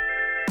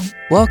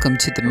Welcome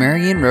to the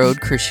Marion Road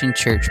Christian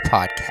Church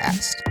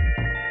podcast.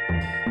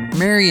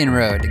 Marion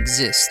Road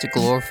exists to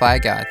glorify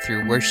God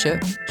through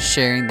worship,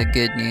 sharing the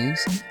good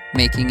news,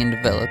 making and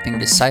developing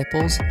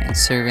disciples, and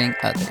serving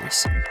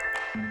others.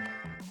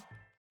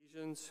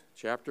 Ephesians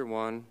chapter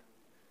 1,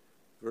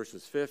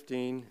 verses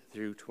 15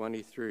 through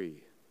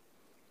 23.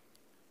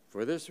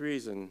 For this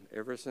reason,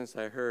 ever since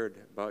I heard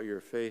about your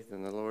faith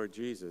in the Lord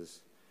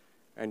Jesus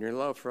and your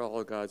love for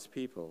all God's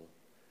people,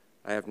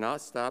 I have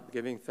not stopped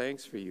giving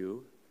thanks for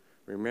you,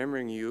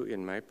 remembering you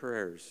in my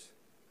prayers.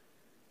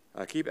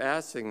 I keep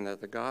asking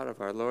that the God of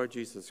our Lord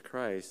Jesus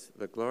Christ,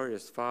 the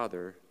glorious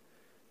Father,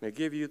 may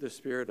give you the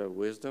spirit of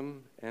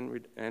wisdom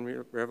and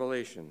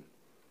revelation,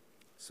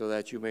 so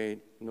that you may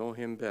know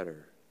him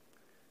better.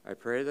 I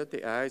pray that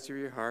the eyes of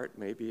your heart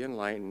may be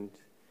enlightened,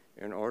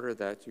 in order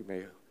that you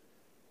may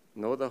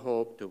know the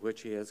hope to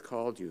which he has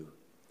called you,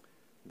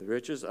 the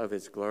riches of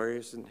his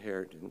glorious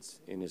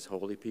inheritance in his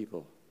holy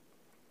people,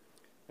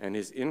 and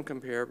his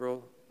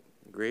incomparable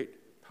great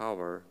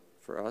power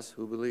for us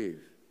who believe.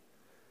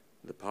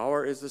 The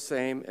power is the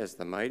same as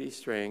the mighty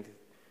strength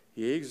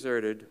he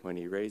exerted when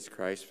he raised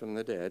Christ from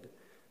the dead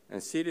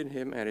and seated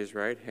him at his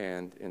right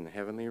hand in the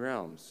heavenly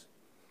realms,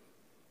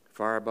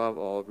 far above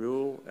all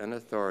rule and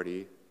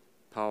authority,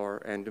 power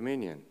and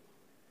dominion,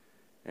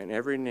 and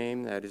every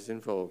name that is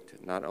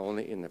invoked, not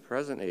only in the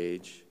present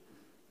age,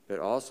 but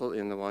also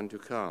in the one to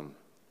come.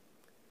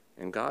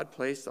 And God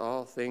placed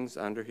all things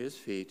under his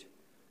feet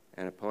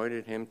and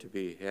appointed him to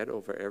be head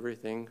over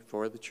everything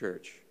for the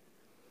church,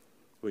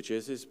 which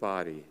is his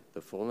body,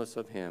 the fullness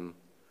of him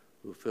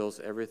who fills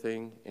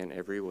everything in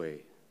every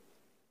way.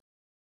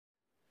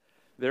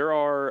 There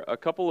are a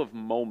couple of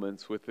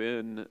moments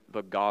within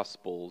the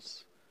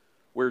Gospels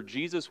where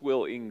Jesus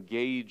will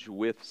engage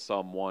with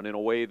someone in a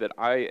way that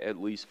I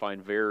at least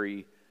find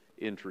very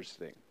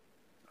interesting.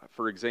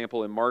 For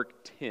example, in Mark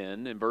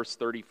 10, in verse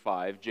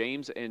 35,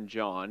 James and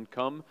John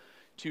come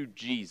to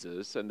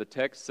Jesus, and the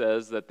text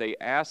says that they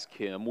ask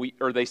him,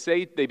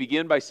 they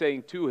begin by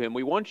saying to him,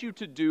 "We want you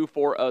to do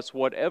for us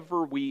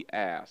whatever we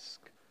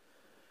ask."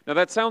 Now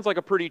that sounds like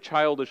a pretty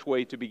childish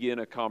way to begin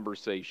a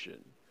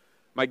conversation.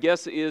 My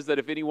guess is that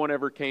if anyone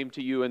ever came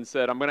to you and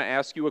said, "I'm going to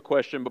ask you a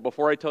question, but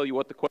before I tell you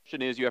what the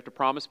question is, you have to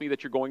promise me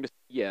that you're going to say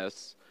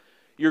yes,"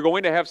 you're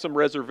going to have some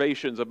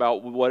reservations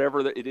about whatever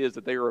it is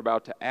that they are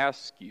about to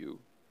ask you.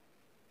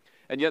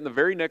 And yet in the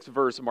very next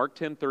verse, Mark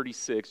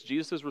 10:36,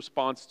 Jesus'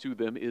 response to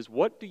them is,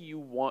 "What do you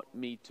want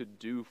me to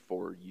do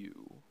for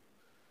you?"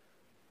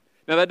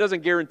 Now that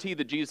doesn't guarantee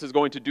that Jesus is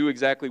going to do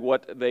exactly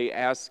what they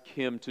ask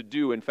him to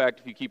do. In fact,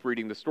 if you keep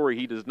reading the story,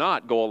 he does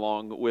not go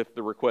along with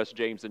the request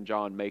James and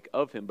John make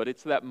of him. But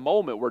it's that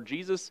moment where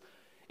Jesus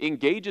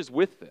engages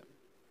with them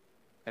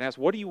and asks,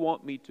 "What do you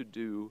want me to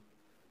do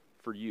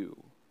for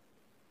you?"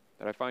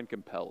 that I find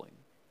compelling.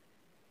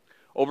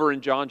 Over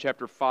in John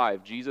chapter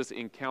 5, Jesus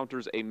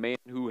encounters a man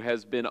who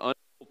has been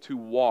unable to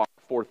walk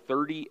for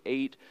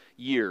 38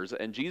 years.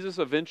 And Jesus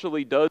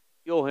eventually does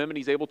heal him and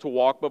he's able to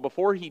walk. But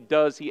before he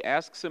does, he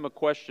asks him a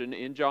question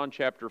in John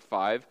chapter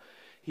 5.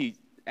 He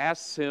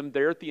asks him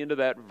there at the end of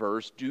that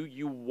verse, "Do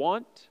you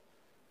want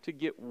to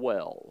get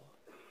well?"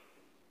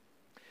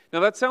 Now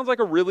that sounds like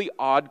a really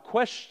odd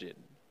question.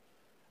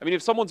 I mean,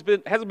 if someone's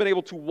hasn't been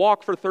able to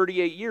walk for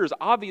 38 years,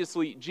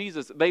 obviously,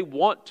 Jesus, they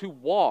want to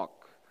walk.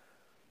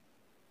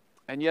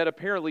 And yet,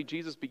 apparently,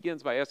 Jesus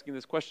begins by asking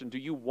this question, "Do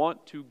you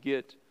want to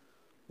get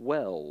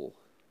well?"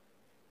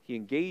 He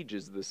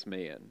engages this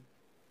man.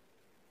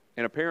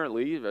 And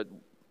apparently,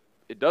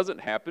 it doesn't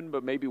happen,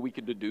 but maybe we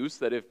can deduce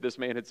that if this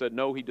man had said,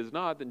 "No, he does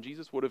not," then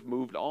Jesus would have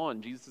moved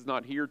on. Jesus is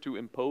not here to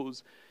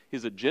impose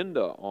his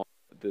agenda on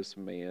this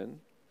man,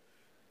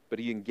 but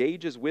he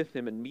engages with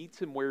him and meets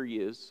him where he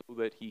is so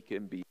that he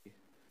can be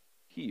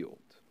healed.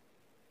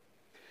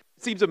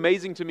 It seems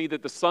amazing to me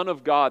that the Son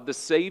of God, the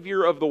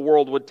Savior of the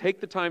world, would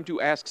take the time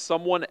to ask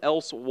someone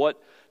else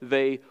what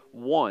they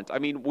want. I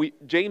mean,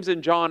 James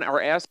and John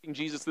are asking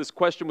Jesus this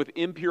question with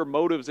impure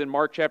motives in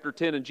Mark chapter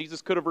 10, and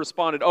Jesus could have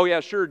responded, "Oh yeah,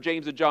 sure,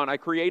 James and John, I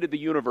created the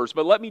universe,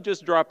 but let me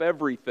just drop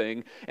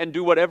everything and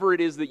do whatever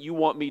it is that you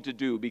want me to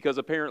do, because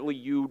apparently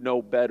you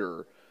know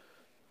better."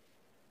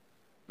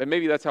 And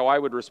maybe that's how I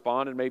would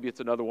respond, and maybe it's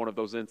another one of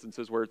those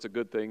instances where it's a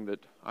good thing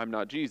that I'm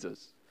not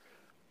Jesus.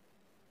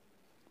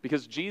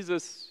 Because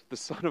Jesus, the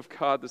Son of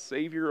God, the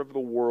Savior of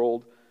the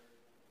world,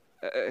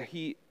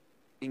 he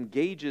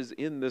engages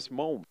in this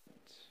moment.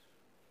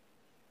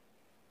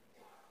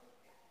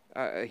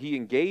 He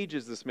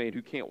engages this man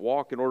who can't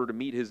walk in order to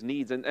meet his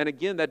needs. And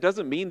again, that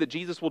doesn't mean that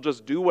Jesus will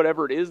just do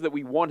whatever it is that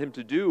we want him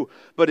to do,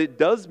 but it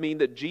does mean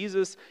that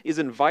Jesus is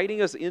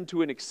inviting us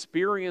into an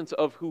experience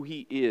of who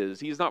he is.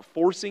 He is not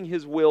forcing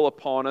his will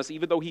upon us,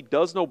 even though he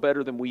does know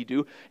better than we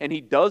do, and he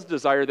does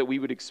desire that we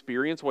would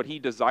experience what he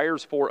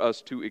desires for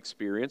us to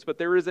experience, but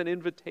there is an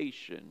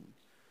invitation.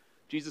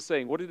 Jesus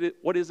saying, what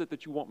is it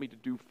that you want me to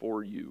do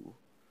for you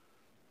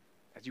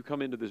as you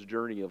come into this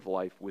journey of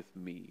life with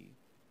me?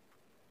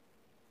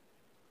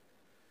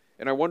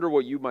 And I wonder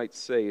what you might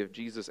say if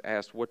Jesus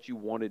asked what you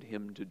wanted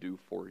him to do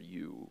for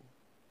you.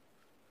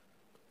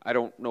 I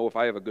don't know if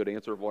I have a good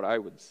answer of what I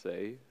would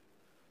say.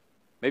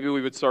 Maybe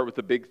we would start with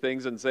the big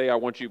things and say, I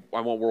want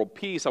world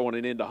peace, I want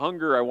an end to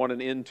hunger, I want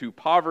an end to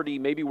poverty.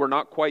 Maybe we're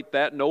not quite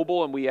that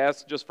noble and we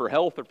ask just for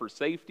health or for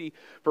safety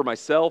for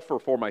myself or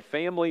for my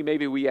family.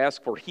 Maybe we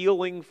ask for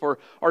healing for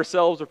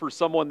ourselves or for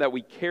someone that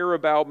we care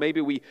about.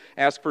 Maybe we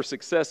ask for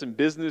success in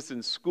business,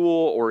 in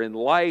school, or in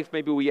life.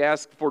 Maybe we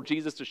ask for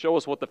Jesus to show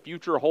us what the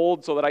future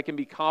holds so that I can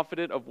be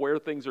confident of where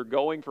things are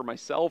going for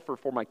myself or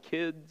for my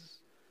kids.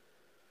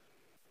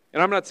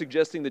 And I'm not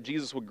suggesting that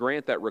Jesus would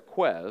grant that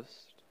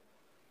request.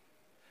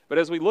 But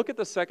as we look at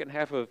the second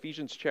half of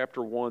Ephesians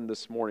chapter 1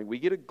 this morning, we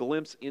get a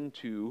glimpse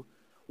into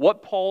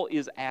what Paul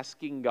is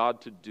asking God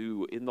to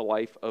do in the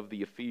life of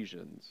the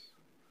Ephesians.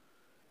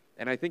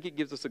 And I think it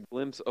gives us a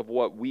glimpse of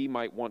what we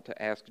might want to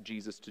ask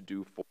Jesus to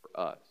do for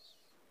us.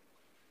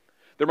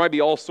 There might be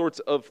all sorts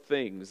of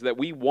things that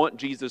we want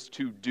Jesus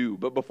to do,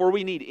 but before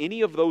we need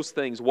any of those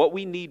things, what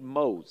we need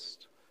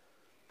most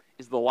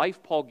is the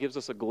life Paul gives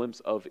us a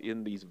glimpse of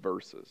in these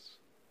verses.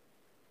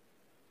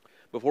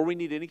 Before we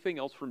need anything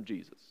else from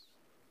Jesus,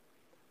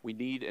 we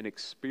need an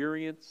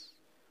experience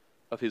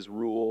of his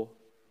rule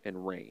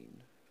and reign.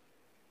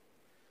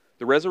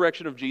 The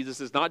resurrection of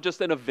Jesus is not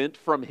just an event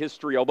from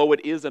history, although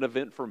it is an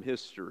event from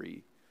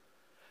history.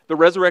 The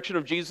resurrection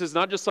of Jesus is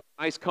not just some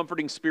nice,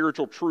 comforting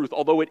spiritual truth,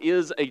 although it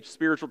is a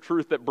spiritual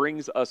truth that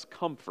brings us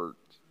comfort.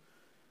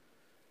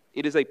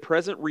 It is a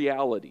present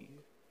reality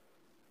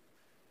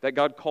that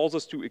God calls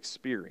us to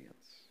experience.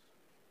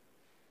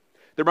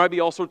 There might be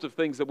all sorts of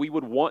things that we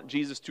would want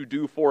Jesus to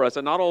do for us,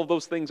 and not all of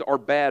those things are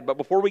bad, but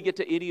before we get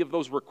to any of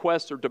those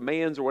requests or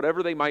demands or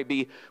whatever they might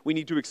be, we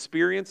need to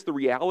experience the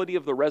reality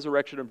of the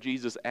resurrection of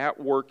Jesus at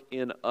work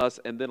in us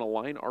and then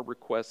align our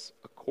requests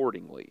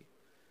accordingly.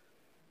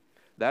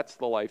 That's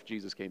the life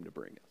Jesus came to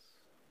bring us.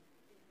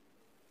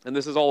 And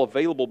this is all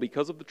available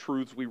because of the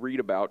truths we read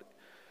about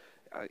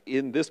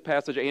in this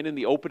passage and in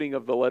the opening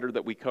of the letter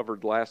that we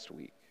covered last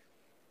week.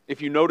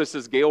 If you notice,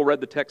 as Gail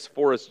read the text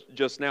for us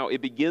just now,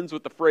 it begins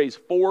with the phrase,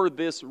 "for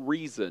this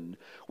reason,"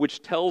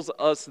 which tells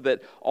us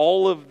that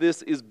all of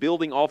this is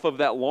building off of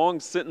that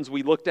long sentence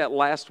we looked at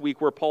last week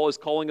where Paul is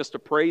calling us to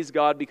praise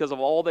God because of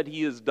all that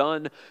he has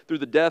done through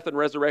the death and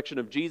resurrection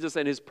of Jesus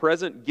and his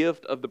present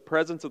gift of the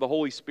presence of the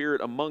Holy Spirit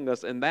among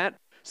us. And that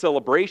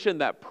celebration,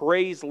 that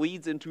praise,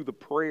 leads into the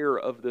prayer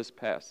of this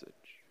passage.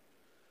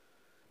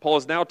 Paul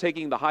is now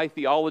taking the high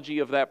theology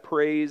of that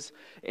praise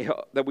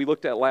that we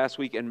looked at last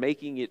week and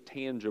making it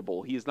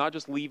tangible. He is not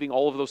just leaving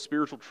all of those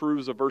spiritual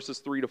truths of verses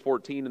 3 to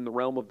 14 in the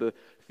realm of the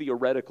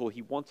theoretical.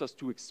 He wants us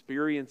to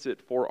experience it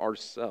for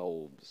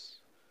ourselves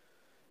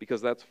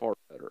because that's far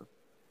better.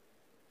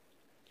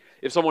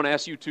 If someone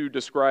asks you to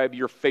describe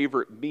your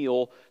favorite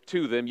meal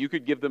to them, you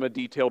could give them a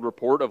detailed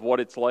report of what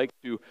it's like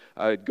to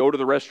go to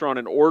the restaurant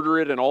and order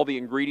it and all the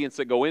ingredients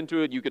that go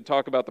into it. You could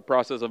talk about the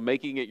process of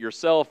making it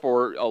yourself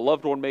or a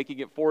loved one making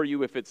it for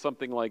you if it's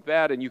something like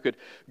that. And you could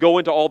go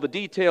into all the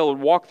detail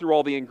and walk through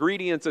all the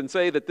ingredients and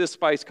say that this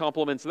spice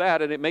complements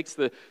that and it makes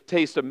the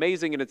taste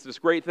amazing and it's this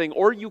great thing.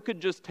 Or you could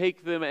just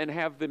take them and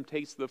have them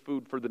taste the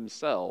food for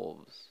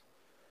themselves.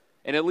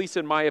 And at least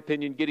in my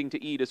opinion, getting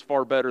to eat is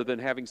far better than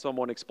having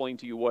someone explain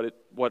to you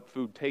what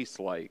food tastes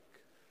like.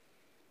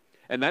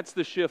 And that's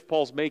the shift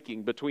Paul's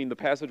making between the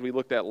passage we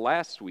looked at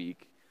last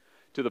week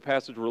to the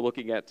passage we're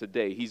looking at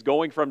today. He's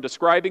going from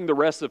describing the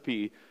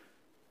recipe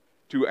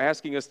to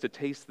asking us to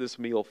taste this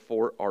meal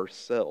for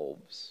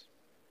ourselves.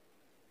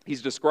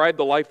 He's described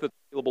the life that's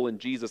available in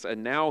Jesus,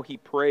 and now he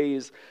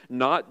prays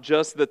not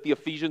just that the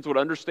Ephesians would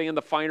understand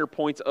the finer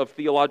points of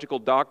theological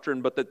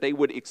doctrine, but that they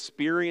would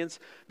experience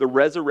the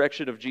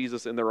resurrection of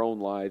Jesus in their own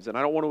lives. And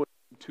I don't want to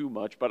assume too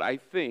much, but I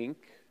think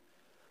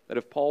that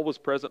if Paul was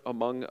present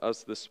among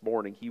us this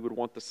morning, he would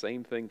want the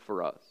same thing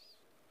for us.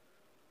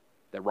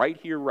 That right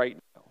here, right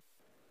now,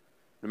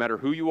 no matter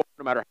who you are,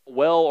 no matter how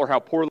well or how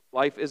poorly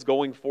life is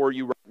going for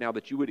you right now,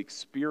 that you would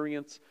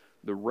experience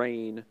the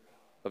reign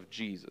of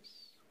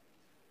Jesus.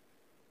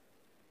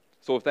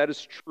 So if that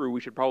is true, we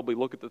should probably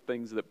look at the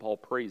things that Paul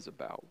prays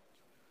about.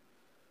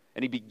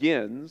 And he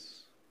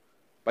begins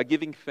by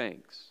giving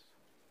thanks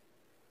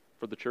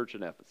for the church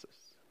in Ephesus.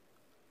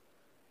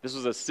 This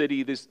was a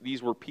city,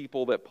 these were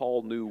people that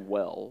Paul knew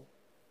well.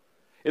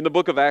 In the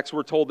book of Acts,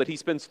 we're told that he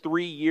spends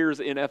 3 years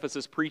in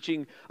Ephesus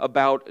preaching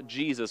about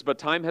Jesus. But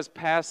time has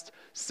passed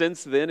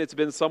since then. It's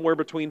been somewhere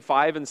between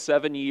 5 and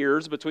 7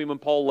 years between when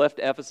Paul left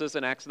Ephesus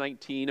in Acts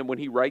 19 and when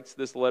he writes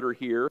this letter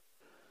here.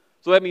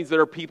 So that means there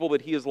are people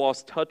that he has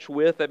lost touch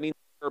with. That means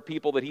there are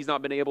people that he's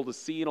not been able to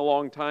see in a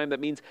long time. That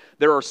means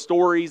there are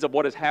stories of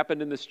what has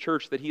happened in this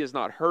church that he has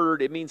not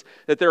heard. It means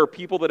that there are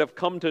people that have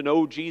come to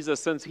know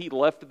Jesus since he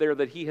left there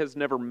that he has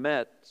never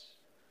met.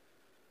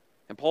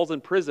 And Paul's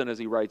in prison as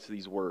he writes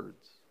these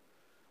words,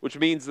 which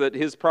means that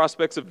his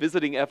prospects of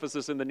visiting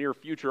Ephesus in the near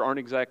future aren't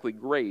exactly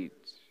great.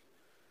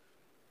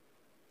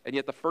 And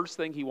yet the first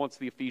thing he wants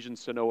the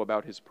Ephesians to know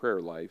about his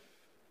prayer life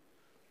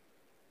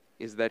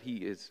is that he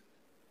is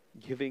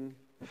giving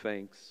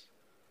thanks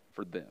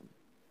for them.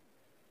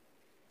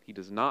 He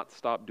does not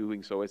stop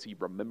doing so as he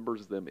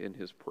remembers them in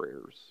his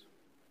prayers.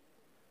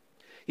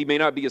 He may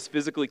not be as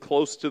physically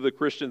close to the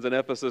Christians in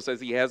Ephesus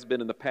as he has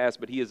been in the past,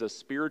 but he is as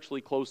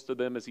spiritually close to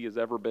them as he has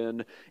ever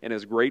been, and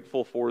as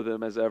grateful for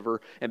them as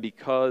ever. And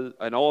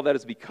all of that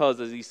is because,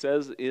 as he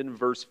says in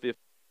verse 15,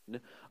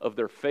 of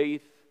their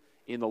faith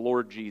in the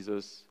Lord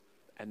Jesus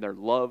and their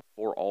love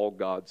for all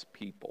God's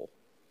people.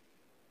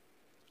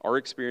 Our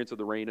experience of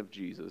the reign of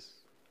Jesus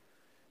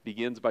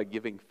begins by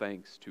giving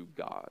thanks to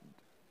God.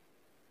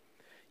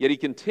 Yet he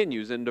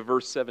continues into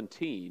verse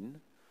 17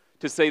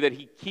 to say that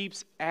he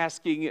keeps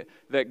asking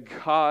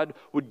that God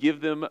would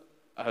give them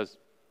a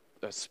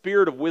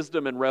spirit of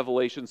wisdom and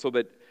revelation so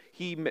that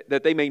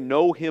they may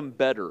know him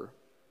better.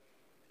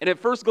 And at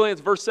first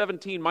glance, verse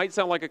 17 might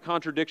sound like a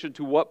contradiction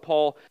to what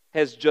Paul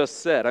has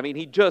just said. I mean,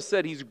 he just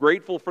said he's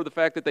grateful for the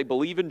fact that they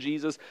believe in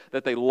Jesus,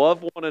 that they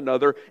love one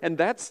another, and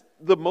that's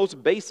the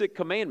most basic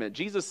commandment.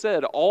 Jesus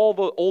said all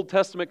the Old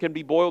Testament can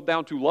be boiled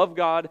down to love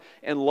God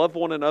and love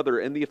one another,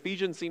 and the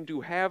Ephesians seem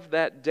to have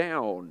that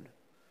down.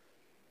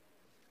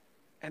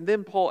 And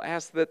then Paul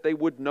asked that they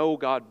would know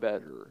God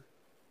better.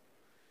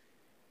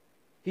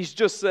 He's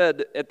just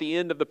said at the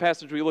end of the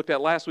passage we looked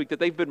at last week that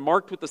they've been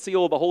marked with the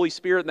seal of the Holy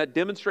Spirit, and that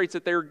demonstrates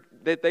that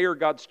they are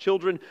God's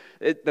children,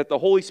 that the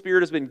Holy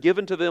Spirit has been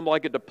given to them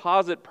like a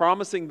deposit,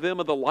 promising them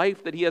of the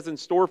life that he has in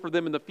store for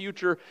them in the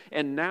future.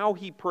 And now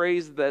he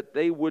prays that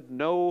they would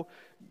know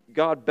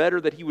God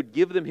better, that he would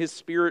give them his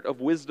spirit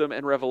of wisdom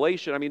and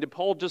revelation. I mean, did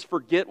Paul just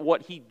forget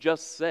what he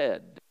just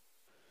said?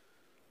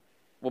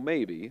 Well,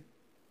 maybe.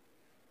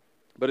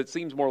 But it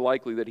seems more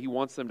likely that he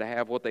wants them to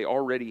have what they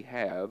already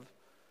have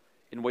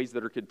in ways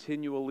that are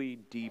continually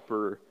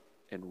deeper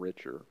and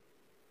richer.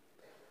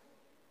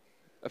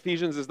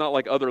 Ephesians is not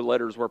like other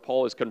letters where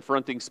Paul is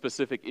confronting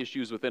specific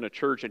issues within a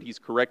church and he's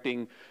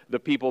correcting the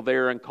people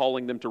there and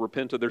calling them to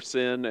repent of their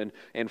sin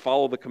and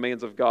follow the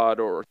commands of God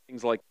or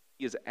things like that.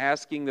 He is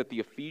asking that the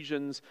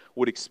Ephesians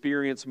would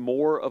experience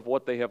more of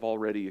what they have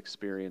already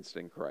experienced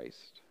in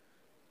Christ.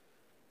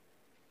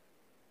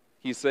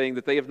 He's saying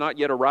that they have not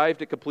yet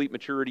arrived at complete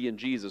maturity in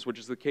Jesus, which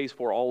is the case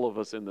for all of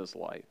us in this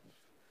life.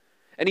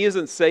 And he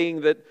isn't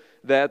saying that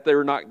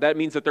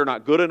means that they're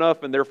not good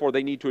enough and therefore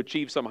they need to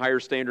achieve some higher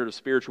standard of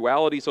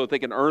spirituality so that they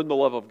can earn the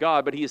love of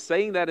God. But he is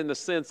saying that in the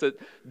sense that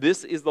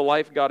this is the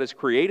life God has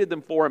created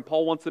them for, and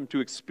Paul wants them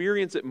to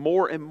experience it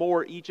more and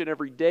more each and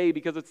every day,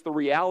 because it's the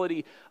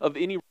reality of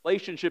any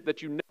relationship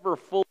that you never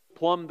fully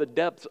plumb the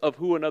depths of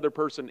who another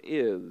person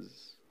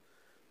is.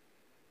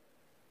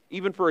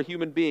 Even for a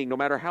human being, no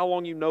matter how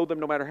long you know them,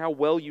 no matter how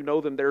well you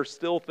know them, there are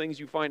still things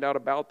you find out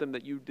about them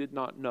that you did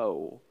not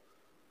know.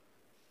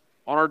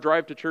 On our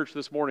drive to church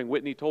this morning,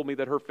 Whitney told me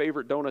that her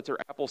favorite donuts are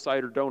apple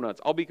cider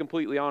donuts. I'll be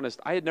completely honest,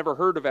 I had never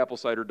heard of apple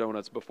cider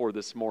donuts before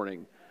this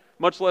morning.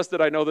 Much less did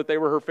I know that they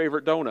were her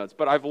favorite donuts.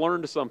 But I've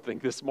learned something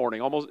this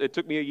morning. It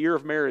took me a year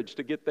of marriage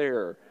to get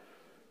there.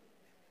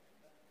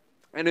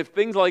 And if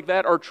things like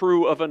that are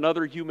true of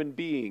another human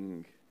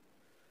being,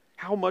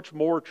 how much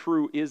more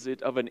true is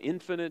it of an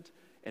infinite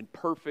and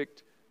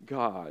perfect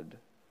God?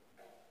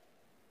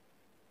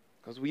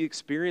 Because we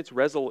experience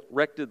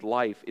resurrected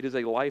life. It is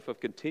a life of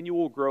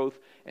continual growth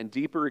and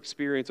deeper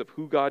experience of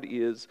who God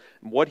is,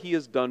 and what he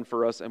has done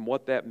for us, and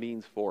what that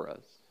means for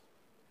us.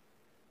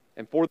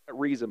 And for that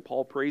reason,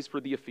 Paul prays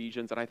for the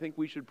Ephesians, and I think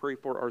we should pray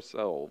for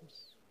ourselves,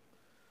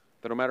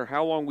 that no matter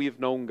how long we have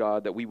known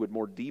God, that we would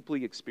more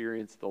deeply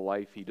experience the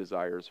life he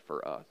desires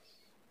for us.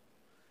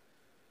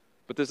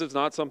 But this is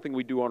not something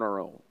we do on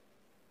our own.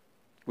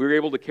 We were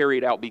able to carry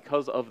it out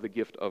because of the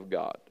gift of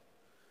God.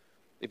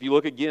 If you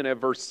look again at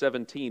verse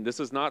 17, this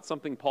is not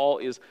something Paul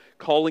is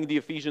calling the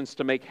Ephesians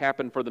to make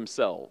happen for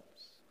themselves.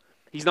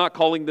 He's not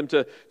calling them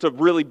to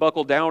really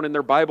buckle down in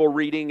their Bible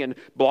reading and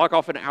block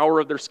off an hour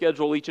of their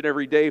schedule each and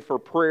every day for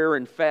prayer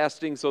and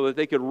fasting so that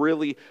they could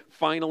really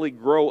finally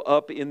grow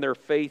up in their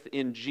faith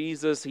in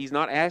Jesus. He's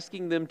not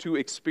asking them to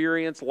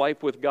experience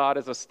life with God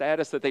as a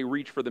status that they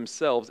reach for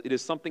themselves. It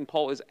is something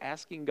Paul is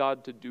asking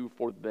God to do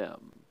for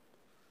them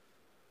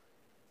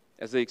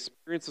as they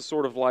experience the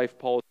sort of life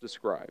Paul has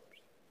described.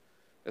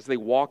 As they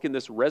walk in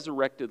this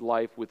resurrected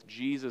life with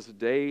Jesus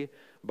day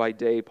by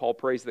day, Paul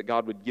prays that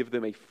God would give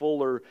them a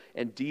fuller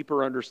and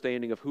deeper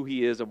understanding of who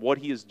he is and what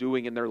he is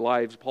doing in their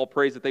lives. Paul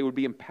prays that they would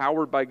be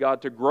empowered by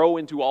God to grow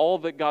into all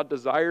that God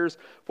desires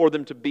for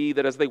them to be,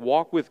 that as they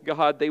walk with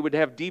God, they would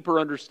have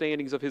deeper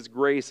understandings of his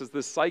grace as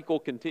this cycle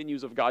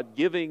continues of God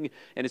giving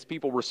and his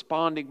people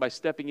responding by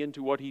stepping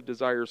into what he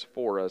desires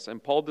for us.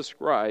 And Paul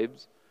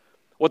describes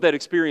what that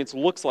experience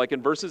looks like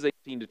in verses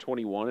 18 to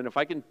 21. And if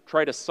I can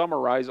try to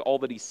summarize all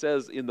that he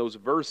says in those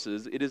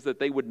verses, it is that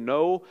they would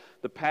know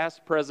the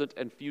past, present,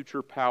 and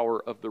future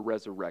power of the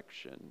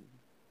resurrection.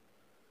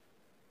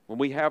 When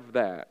we have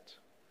that,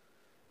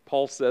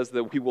 Paul says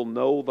that we will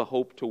know the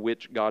hope to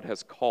which God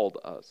has called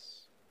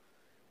us,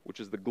 which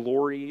is the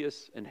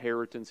glorious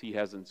inheritance he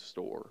has in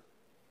store.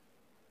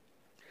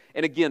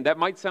 And again, that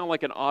might sound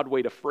like an odd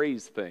way to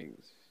phrase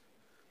things.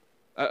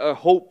 A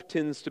hope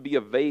tends to be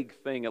a vague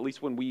thing, at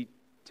least when we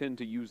tend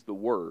to use the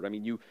word. I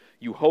mean,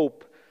 you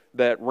hope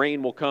that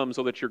rain will come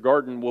so that your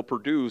garden will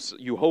produce.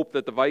 You hope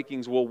that the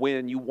Vikings will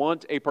win. You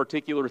want a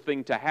particular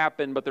thing to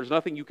happen, but there's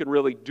nothing you can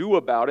really do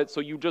about it, so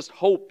you just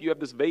hope. You have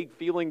this vague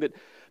feeling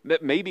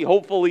that maybe,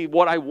 hopefully,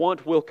 what I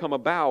want will come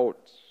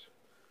about.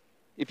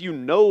 If you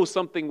know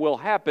something will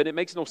happen, it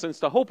makes no sense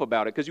to hope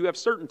about it because you have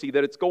certainty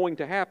that it's going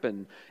to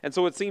happen. And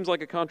so it seems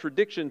like a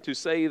contradiction to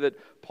say that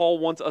Paul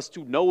wants us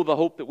to know the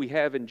hope that we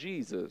have in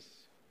Jesus.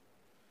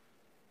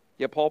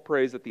 Yet Paul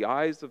prays that the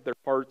eyes of their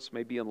hearts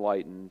may be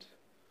enlightened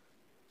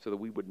so that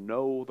we would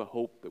know the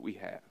hope that we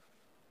have.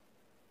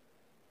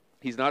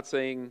 He's not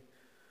saying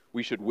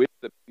we should wish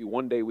that maybe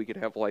one day we could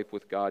have life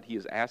with God. He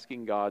is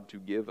asking God to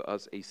give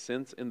us a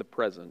sense in the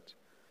present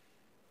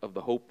of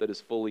the hope that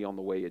is fully on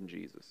the way in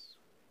Jesus.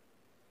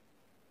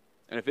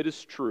 And if it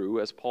is true,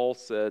 as Paul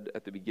said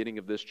at the beginning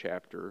of this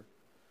chapter,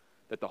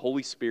 that the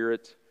Holy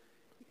Spirit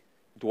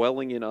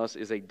dwelling in us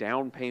is a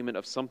down payment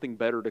of something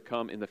better to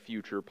come in the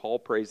future, Paul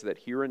prays that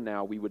here and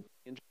now we would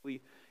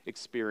tangibly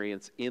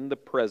experience in the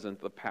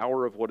present the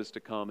power of what is to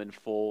come in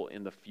full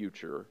in the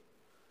future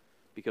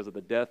because of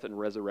the death and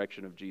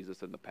resurrection of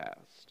Jesus in the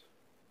past.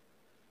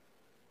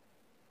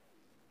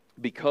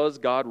 Because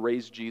God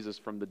raised Jesus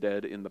from the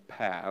dead in the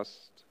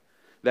past,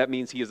 that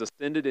means he has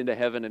ascended into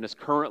heaven and is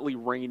currently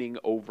reigning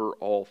over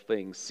all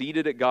things,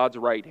 seated at God's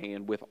right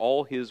hand with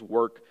all his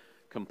work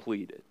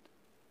completed.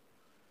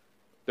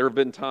 There have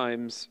been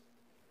times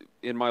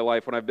in my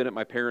life when I've been at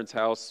my parents'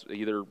 house,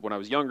 either when I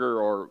was younger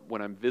or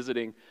when I'm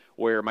visiting,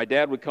 where my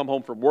dad would come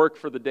home from work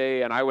for the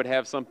day and I would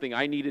have something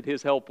I needed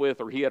his help with,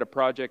 or he had a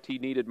project he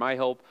needed my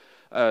help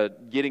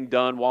getting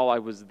done while I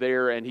was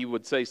there, and he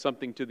would say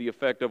something to the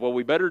effect of, well,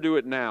 we better do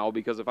it now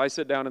because if I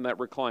sit down in that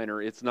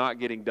recliner, it's not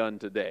getting done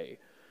today.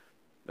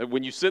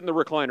 When you sit in the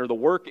recliner, the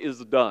work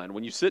is done.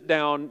 When you sit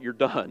down, you're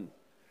done.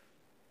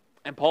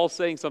 And Paul's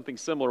saying something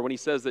similar when he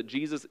says that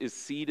Jesus is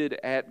seated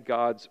at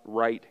God's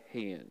right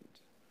hand.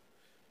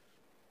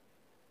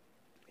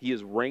 He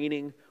is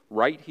reigning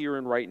right here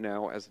and right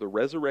now as the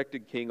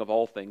resurrected King of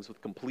all things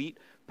with complete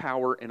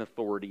power and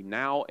authority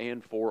now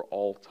and for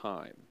all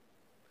time.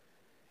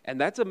 And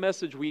that's a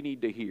message we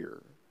need to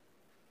hear,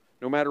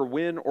 no matter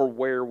when or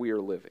where we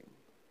are living.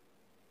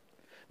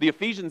 The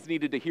Ephesians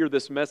needed to hear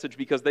this message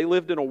because they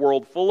lived in a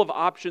world full of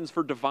options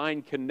for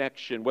divine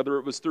connection, whether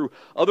it was through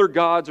other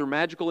gods or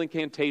magical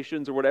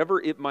incantations or whatever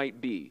it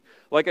might be.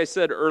 Like I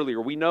said earlier,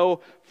 we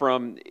know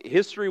from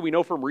history, we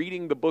know from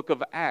reading the book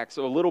of Acts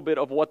a little bit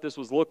of what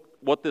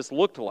this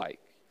looked like.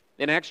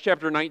 In Acts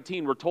chapter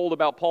 19, we're told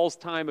about Paul's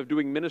time of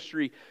doing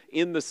ministry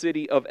in the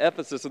city of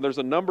Ephesus, and there's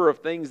a number of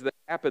things that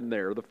happen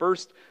there. The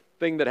first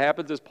thing that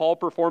happens is Paul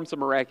performs some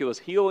miraculous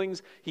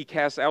healings. He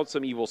casts out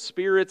some evil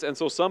spirits, and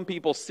so some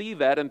people see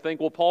that and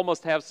think, well, Paul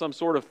must have some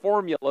sort of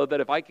formula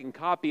that if I can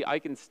copy, I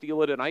can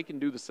steal it, and I can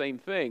do the same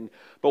thing.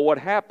 But what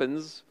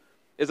happens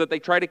is that they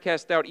try to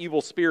cast out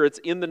evil spirits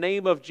in the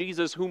name of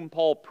Jesus, whom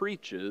Paul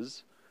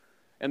preaches,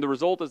 and the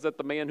result is that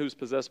the man who's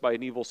possessed by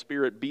an evil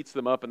spirit beats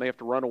them up and they have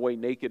to run away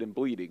naked and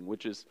bleeding,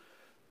 which is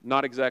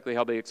not exactly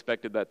how they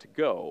expected that to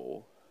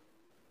go.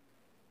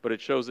 But it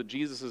shows that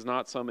Jesus is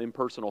not some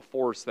impersonal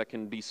force that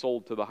can be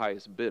sold to the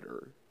highest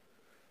bidder.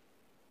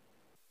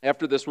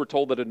 After this, we're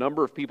told that a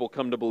number of people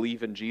come to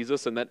believe in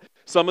Jesus, and that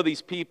some of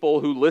these people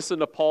who listen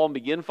to Paul and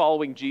begin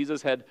following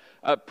Jesus had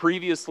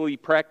previously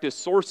practiced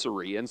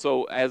sorcery. And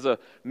so as a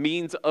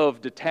means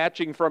of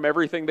detaching from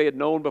everything they had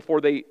known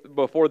before they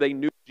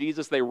knew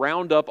Jesus, they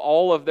round up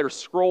all of their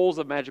scrolls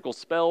of magical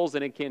spells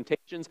and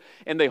incantations,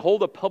 and they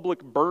hold a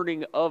public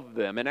burning of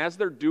them. And as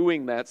they're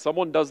doing that,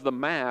 someone does the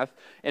math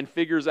and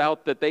figures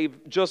out that they've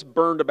just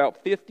burned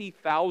about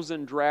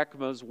 50,000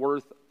 drachmas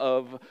worth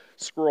of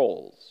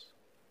scrolls.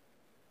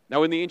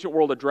 Now, in the ancient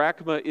world, a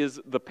drachma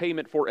is the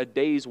payment for a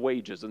day's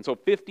wages. And so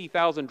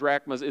 50,000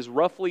 drachmas is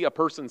roughly a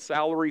person's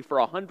salary for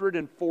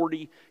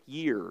 140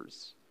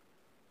 years.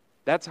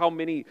 That's how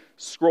many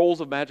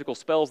scrolls of magical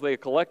spells they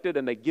collected,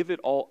 and they give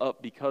it all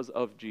up because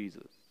of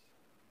Jesus.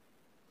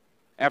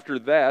 After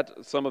that,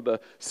 some of the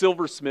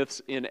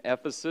silversmiths in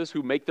Ephesus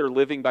who make their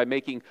living by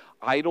making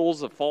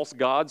idols of false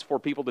gods for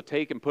people to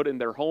take and put in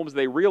their homes,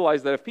 they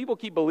realize that if people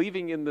keep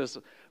believing in this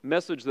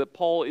message that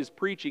Paul is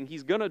preaching,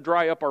 he's going to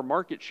dry up our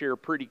market share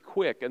pretty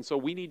quick, and so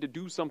we need to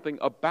do something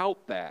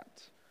about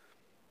that.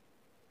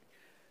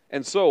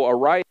 And so a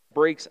riot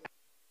breaks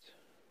out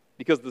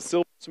because the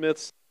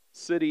silversmiths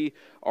city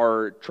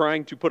are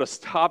trying to put a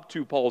stop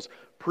to Paul's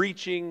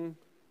preaching,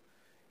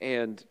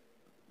 and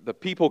the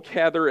people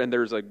gather, and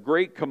there's a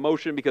great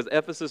commotion because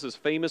Ephesus is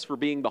famous for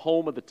being the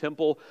home of the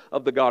temple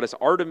of the goddess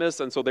Artemis,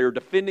 and so they're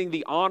defending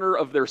the honor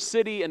of their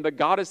city and the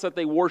goddess that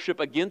they worship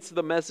against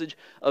the message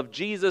of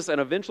Jesus,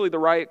 and eventually the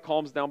riot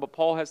calms down, but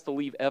Paul has to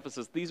leave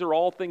Ephesus. These are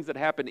all things that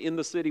happen in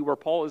the city where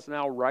Paul is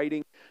now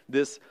writing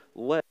this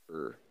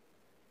letter.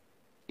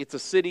 It's a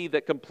city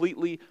that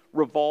completely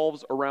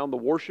revolves around the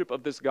worship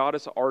of this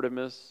goddess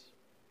Artemis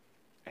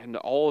and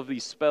all of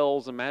these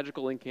spells and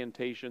magical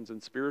incantations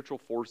and spiritual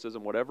forces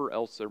and whatever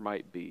else there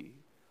might be.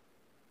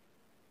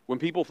 When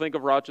people think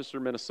of Rochester,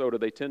 Minnesota,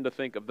 they tend to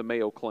think of the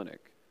Mayo Clinic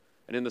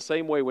And in the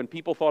same way, when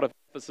people thought of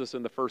Ephesus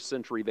in the first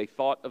century, they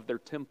thought of their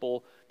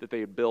temple that they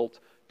had built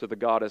to the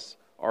goddess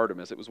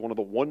Artemis. It was one of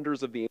the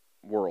wonders of the ancient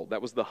world.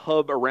 That was the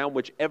hub around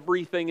which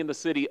everything in the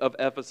city of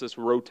Ephesus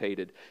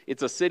rotated.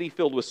 It's a city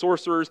filled with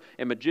sorcerers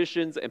and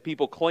magicians and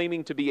people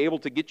claiming to be able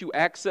to get you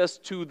access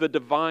to the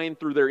divine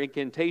through their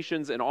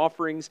incantations and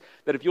offerings,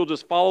 that if you'll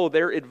just follow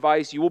their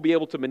advice, you will be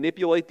able to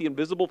manipulate the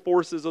invisible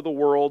forces of the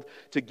world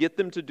to get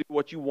them to do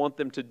what you want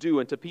them to do.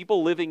 And to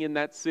people living in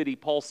that city,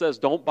 Paul says,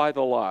 don't buy the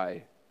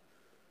lie.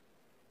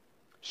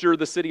 Sure,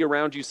 the city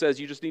around you says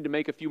you just need to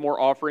make a few more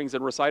offerings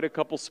and recite a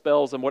couple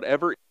spells and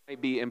whatever it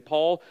might be. And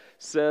Paul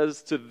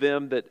says to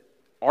them that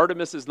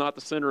Artemis is not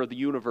the center of the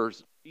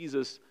universe.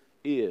 Jesus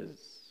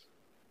is.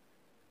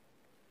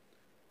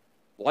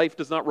 Life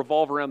does not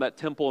revolve around that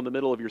temple in the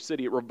middle of your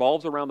city. It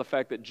revolves around the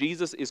fact that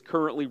Jesus is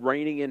currently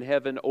reigning in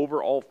heaven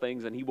over all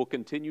things, and he will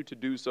continue to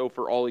do so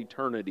for all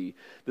eternity.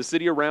 The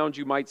city around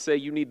you might say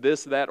you need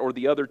this, that, or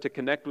the other to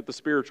connect with the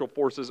spiritual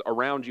forces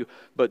around you,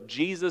 but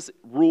Jesus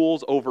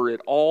rules over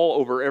it all,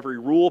 over every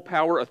rule,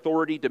 power,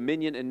 authority,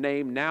 dominion, and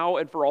name, now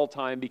and for all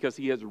time, because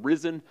he has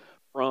risen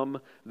from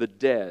the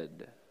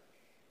dead.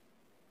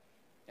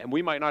 And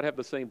we might not have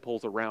the same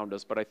pulls around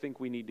us, but I think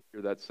we need to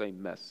hear that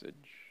same message.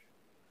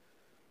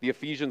 The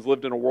Ephesians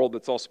lived in a world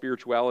that saw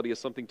spirituality as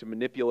something to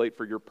manipulate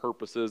for your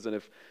purposes, and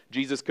if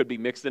Jesus could be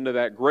mixed into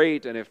that,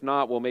 great, and if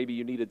not, well, maybe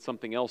you needed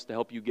something else to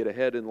help you get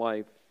ahead in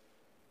life.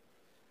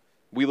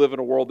 We live in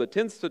a world that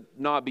tends to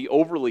not be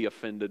overly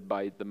offended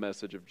by the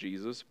message of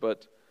Jesus,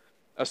 but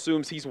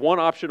assumes he's one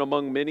option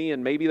among many,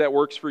 and maybe that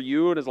works for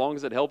you, and as long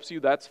as it helps you,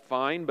 that's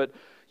fine, but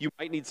you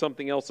might need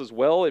something else as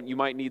well. You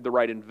might need the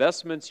right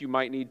investments. You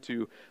might need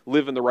to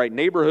live in the right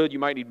neighborhood. You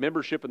might need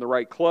membership in the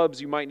right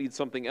clubs. You might need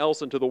something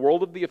else. And to the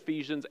world of the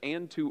Ephesians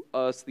and to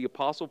us, the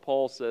Apostle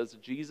Paul says,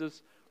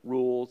 Jesus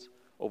rules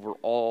over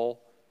all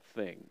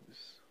things.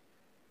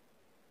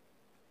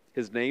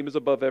 His name is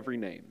above every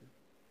name.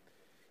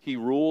 He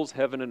rules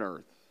heaven and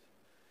earth.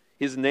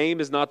 His name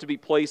is not to be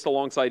placed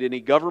alongside any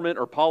government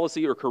or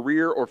policy or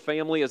career or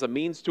family as a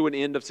means to an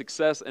end of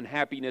success and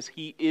happiness.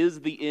 He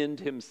is the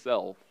end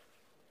himself.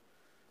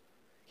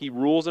 He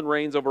rules and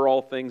reigns over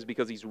all things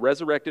because he's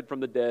resurrected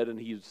from the dead and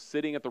he's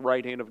sitting at the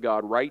right hand of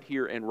God right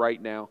here and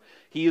right now.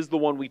 He is the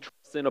one we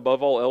trust in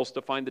above all else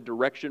to find the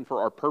direction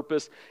for our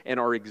purpose and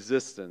our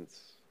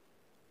existence.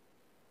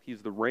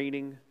 He's the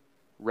reigning,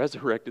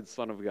 resurrected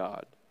Son of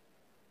God.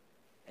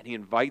 And he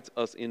invites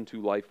us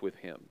into life with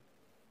him.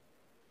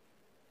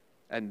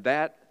 And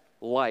that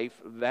life,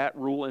 that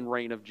rule and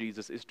reign of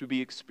Jesus is to be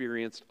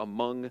experienced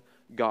among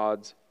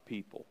God's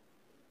people.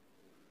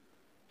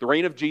 The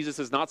reign of Jesus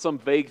is not some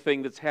vague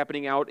thing that's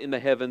happening out in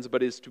the heavens,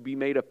 but is to be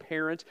made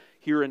apparent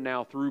here and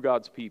now through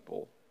God's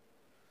people,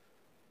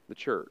 the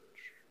church.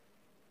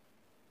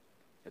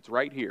 It's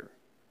right here.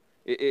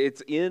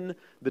 It's in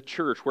the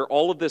church where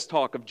all of this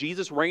talk of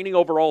Jesus reigning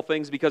over all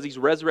things because he's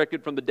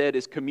resurrected from the dead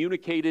is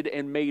communicated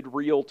and made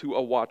real to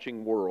a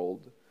watching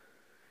world.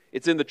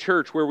 It's in the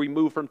church where we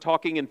move from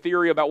talking in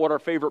theory about what our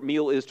favorite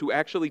meal is to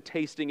actually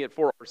tasting it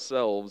for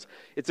ourselves.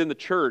 It's in the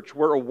church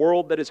where a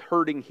world that is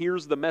hurting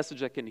hears the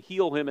message that can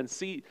heal them and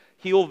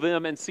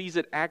sees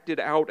it acted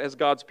out as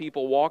God's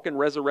people walk in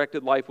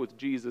resurrected life with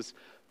Jesus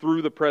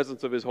through the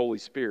presence of his Holy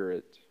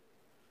Spirit.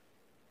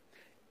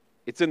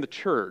 It's in the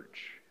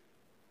church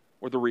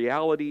where the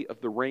reality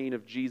of the reign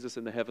of Jesus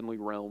in the heavenly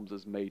realms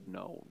is made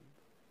known.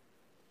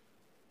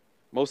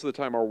 Most of the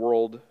time our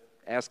world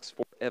asks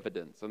for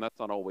evidence, and that's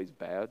not always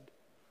bad.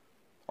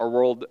 Our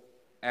world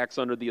acts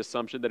under the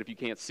assumption that if you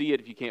can't see it,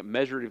 if you can't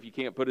measure it, if you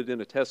can't put it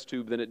in a test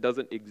tube, then it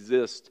doesn't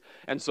exist.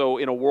 And so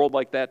in a world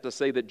like that, to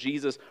say that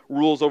Jesus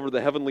rules over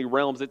the heavenly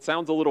realms, it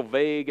sounds a little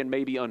vague and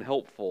maybe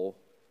unhelpful.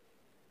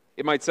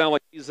 It might sound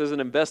like Jesus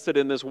isn't invested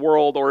in this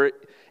world, or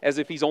as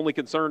if he's only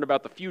concerned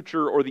about the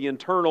future or the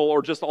internal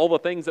or just all the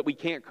things that we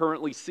can't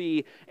currently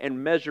see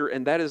and measure,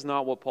 and that is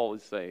not what Paul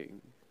is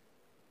saying.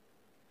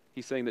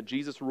 He's saying that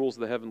Jesus rules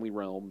the heavenly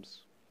realms,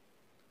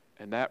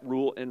 and that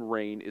rule and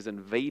reign is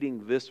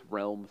invading this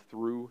realm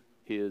through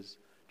his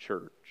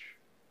church.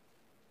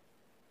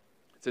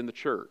 It's in the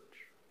church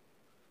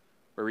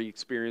where we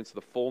experience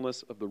the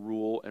fullness of the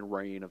rule and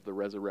reign of the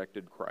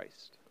resurrected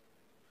Christ.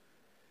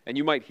 And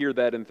you might hear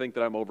that and think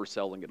that I'm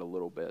overselling it a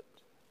little bit.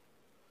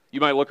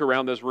 You might look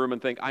around this room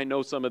and think, I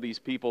know some of these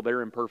people,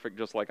 they're imperfect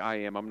just like I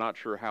am. I'm not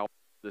sure how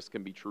this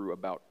can be true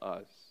about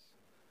us.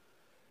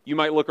 You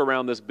might look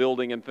around this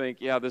building and think,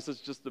 yeah, this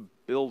is just a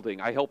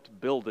building. I helped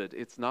build it.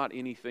 It's not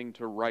anything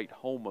to write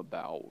home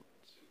about.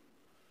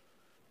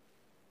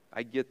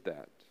 I get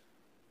that.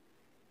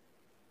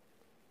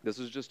 This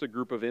is just a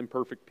group of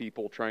imperfect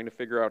people trying to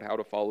figure out how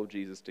to follow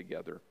Jesus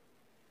together.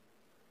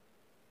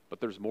 But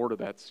there's more to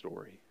that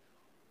story.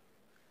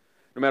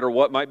 No matter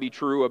what might be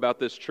true about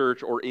this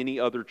church or any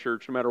other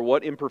church, no matter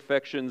what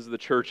imperfections the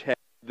church has,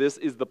 this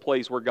is the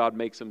place where God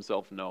makes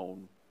himself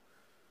known.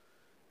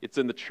 It's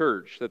in the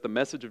church that the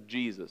message of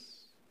Jesus,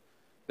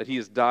 that he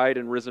has died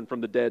and risen from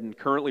the dead and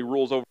currently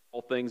rules over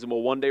all things and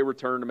will one day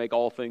return to make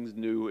all things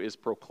new, is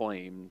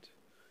proclaimed.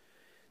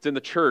 It's in the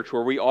church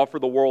where we offer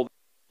the world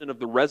of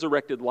the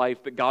resurrected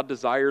life that God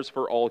desires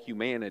for all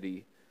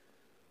humanity.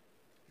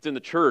 It's in the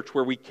church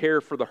where we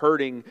care for the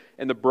hurting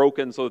and the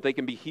broken so that they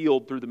can be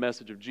healed through the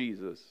message of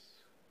Jesus.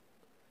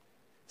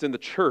 It's in the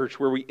church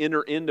where we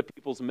enter into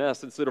people's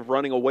mess instead of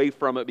running away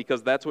from it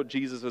because that's what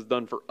Jesus has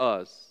done for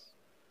us.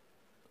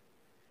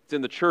 It's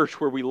in the church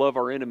where we love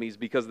our enemies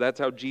because that's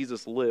how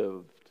Jesus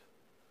lived.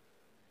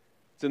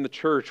 It's in the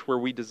church where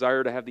we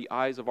desire to have the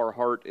eyes of our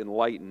heart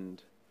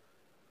enlightened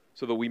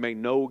so that we may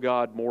know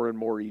God more and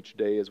more each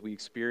day as we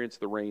experience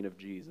the reign of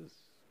Jesus.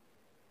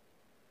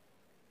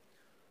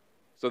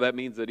 So that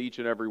means that each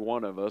and every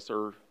one of us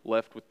are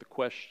left with the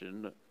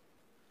question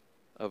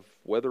of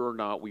whether or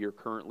not we are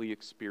currently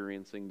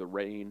experiencing the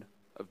reign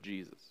of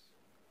Jesus.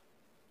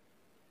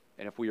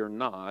 And if we are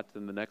not,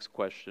 then the next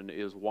question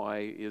is, why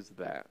is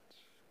that?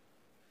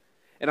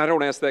 And I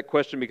don't ask that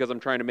question because I'm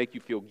trying to make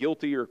you feel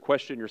guilty or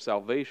question your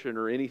salvation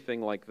or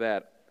anything like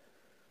that.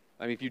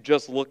 I mean, if you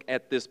just look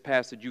at this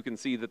passage, you can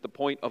see that the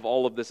point of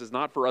all of this is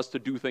not for us to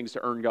do things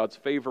to earn God's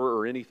favor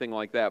or anything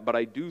like that, but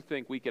I do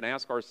think we can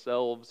ask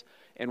ourselves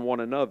and one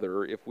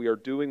another if we are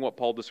doing what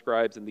Paul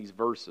describes in these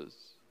verses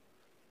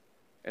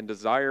and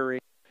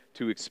desiring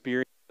to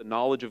experience the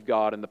knowledge of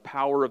God and the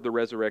power of the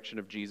resurrection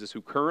of Jesus,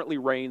 who currently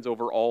reigns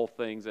over all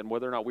things, and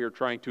whether or not we are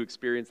trying to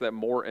experience that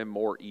more and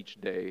more each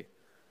day.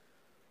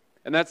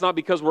 And that's not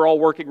because we're all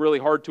working really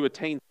hard to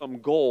attain some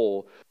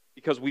goal,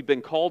 because we've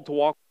been called to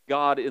walk with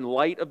God in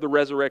light of the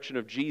resurrection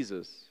of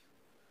Jesus.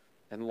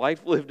 And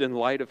life lived in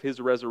light of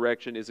His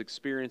resurrection is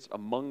experienced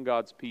among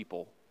God's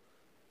people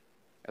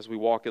as we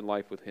walk in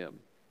life with Him.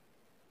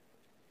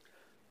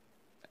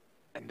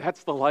 And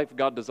that's the life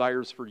God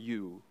desires for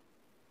you,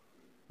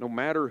 no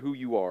matter who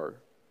you are.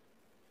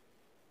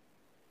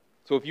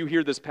 So if you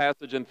hear this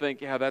passage and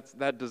think, yeah,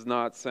 that does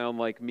not sound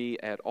like me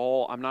at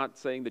all, I'm not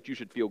saying that you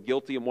should feel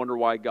guilty and wonder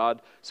why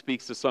God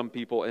speaks to some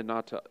people and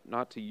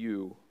not to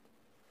you.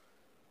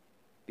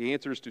 The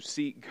answer is to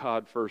seek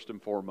God first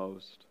and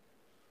foremost,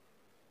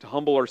 to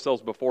humble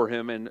ourselves before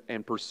Him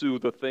and pursue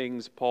the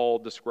things Paul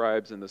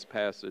describes in this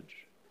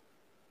passage.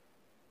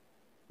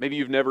 Maybe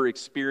you've never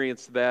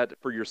experienced that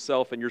for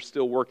yourself and you're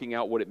still working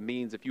out what it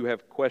means. If you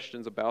have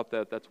questions about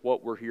that, that's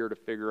what we're here to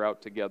figure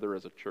out together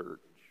as a church.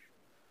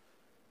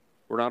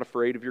 We're not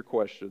afraid of your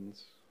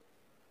questions,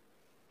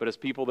 but as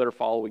people that are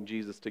following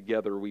Jesus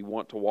together, we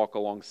want to walk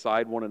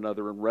alongside one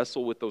another and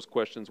wrestle with those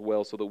questions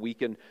well so that we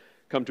can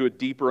come to a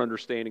deeper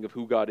understanding of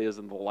who God is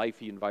and the life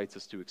He invites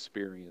us to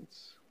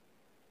experience.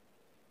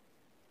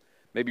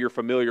 Maybe you're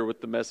familiar with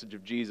the message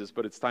of Jesus,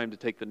 but it's time to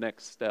take the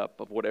next step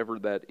of whatever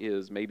that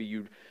is. Maybe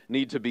you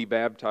need to be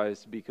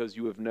baptized because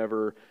you have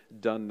never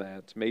done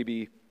that.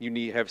 Maybe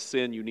you have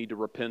sin you need to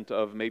repent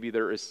of. Maybe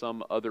there is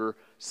some other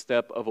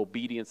step of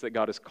obedience that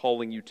God is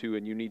calling you to,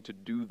 and you need to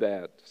do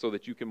that so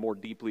that you can more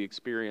deeply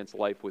experience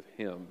life with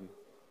Him.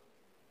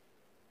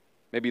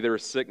 Maybe there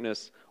is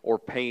sickness or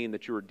pain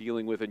that you are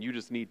dealing with, and you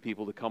just need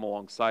people to come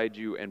alongside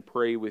you and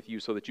pray with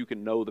you so that you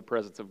can know the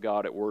presence of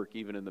God at work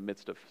even in the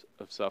midst of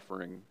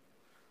suffering.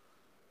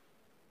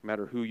 No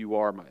matter who you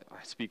are,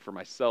 I speak for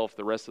myself,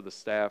 the rest of the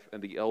staff,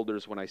 and the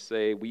elders when I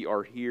say we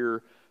are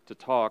here to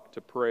talk,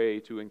 to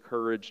pray, to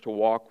encourage, to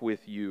walk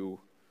with you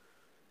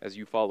as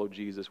you follow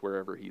Jesus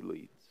wherever He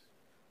leads.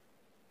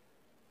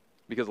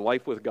 Because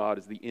life with God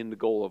is the end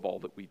goal of all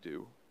that we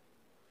do.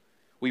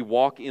 We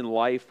walk in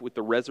life with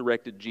the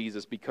resurrected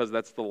Jesus because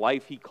that's the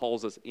life He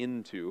calls us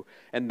into.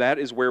 And that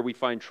is where we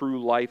find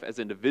true life as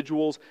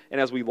individuals and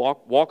as we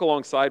walk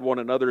alongside one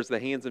another as the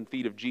hands and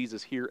feet of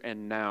Jesus here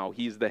and now.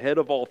 He's the head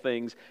of all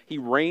things. He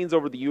reigns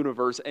over the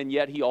universe, and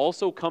yet He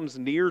also comes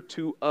near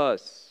to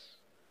us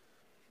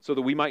so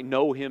that we might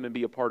know Him and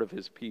be a part of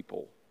His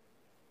people.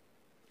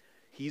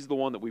 He's the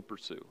one that we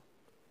pursue.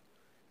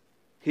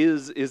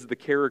 His is the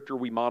character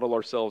we model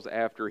ourselves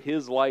after.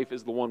 His life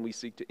is the one we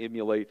seek to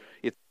emulate.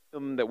 It's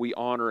Him that we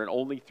honor, and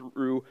only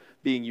through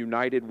being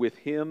united with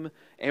Him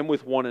and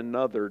with one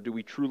another do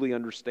we truly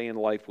understand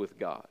life with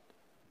God.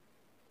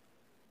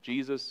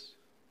 Jesus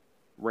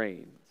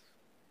reigns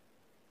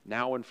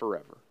now and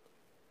forever.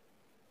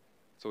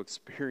 So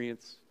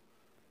experience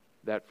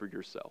that for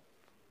yourself.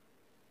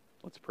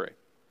 Let's pray.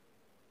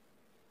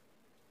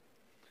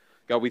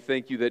 God, we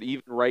thank You that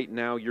even right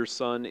now Your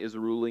Son is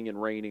ruling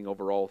and reigning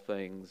over all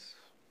things,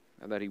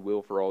 and that He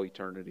will for all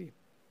eternity.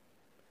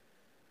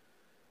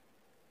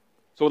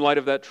 So in light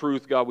of that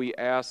truth, God, we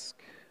ask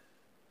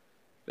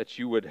that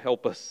You would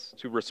help us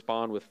to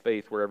respond with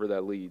faith wherever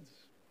that leads.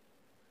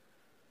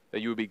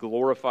 That You would be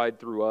glorified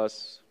through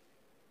us.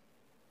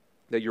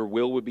 That Your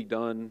will would be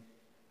done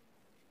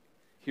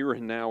here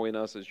and now in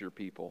us as Your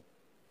people.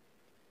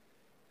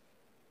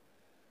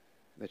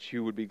 That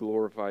You would be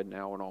glorified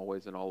now and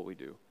always in all that we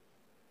do.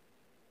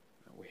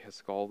 And we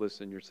ask all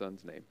this in Your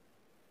Son's name.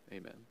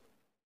 Amen.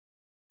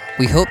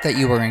 We hope that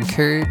you were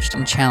encouraged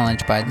and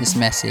challenged by this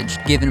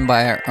message given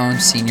by our own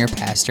senior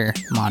pastor,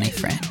 Monte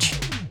French.